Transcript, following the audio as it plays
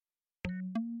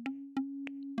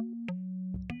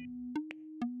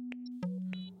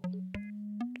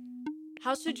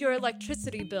How should your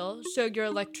electricity bill show your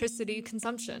electricity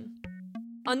consumption?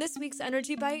 On this week's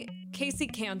Energy Bite, Casey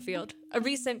Canfield, a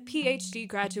recent PhD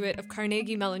graduate of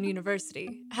Carnegie Mellon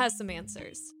University, has some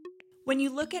answers. When you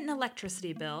look at an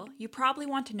electricity bill, you probably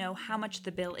want to know how much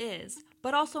the bill is,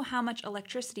 but also how much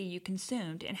electricity you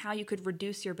consumed and how you could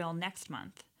reduce your bill next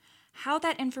month. How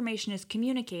that information is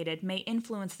communicated may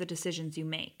influence the decisions you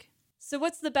make. So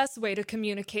what's the best way to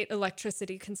communicate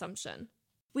electricity consumption?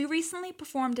 We recently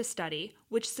performed a study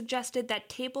which suggested that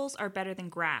tables are better than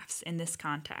graphs in this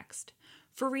context.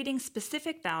 For reading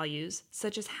specific values,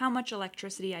 such as how much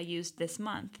electricity I used this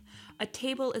month, a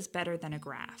table is better than a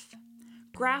graph.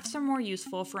 Graphs are more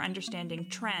useful for understanding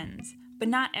trends, but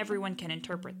not everyone can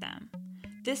interpret them.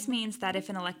 This means that if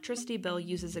an electricity bill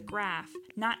uses a graph,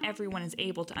 not everyone is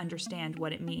able to understand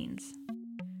what it means.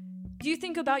 Do you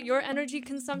think about your energy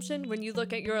consumption when you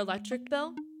look at your electric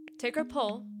bill? Take our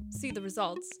poll, see the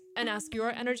results, and ask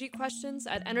your energy questions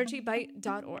at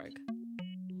energybite.org.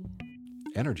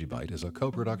 Energy Bite is a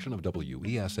co-production of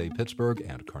WESA Pittsburgh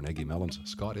and Carnegie Mellon's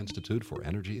Scott Institute for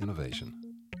Energy Innovation.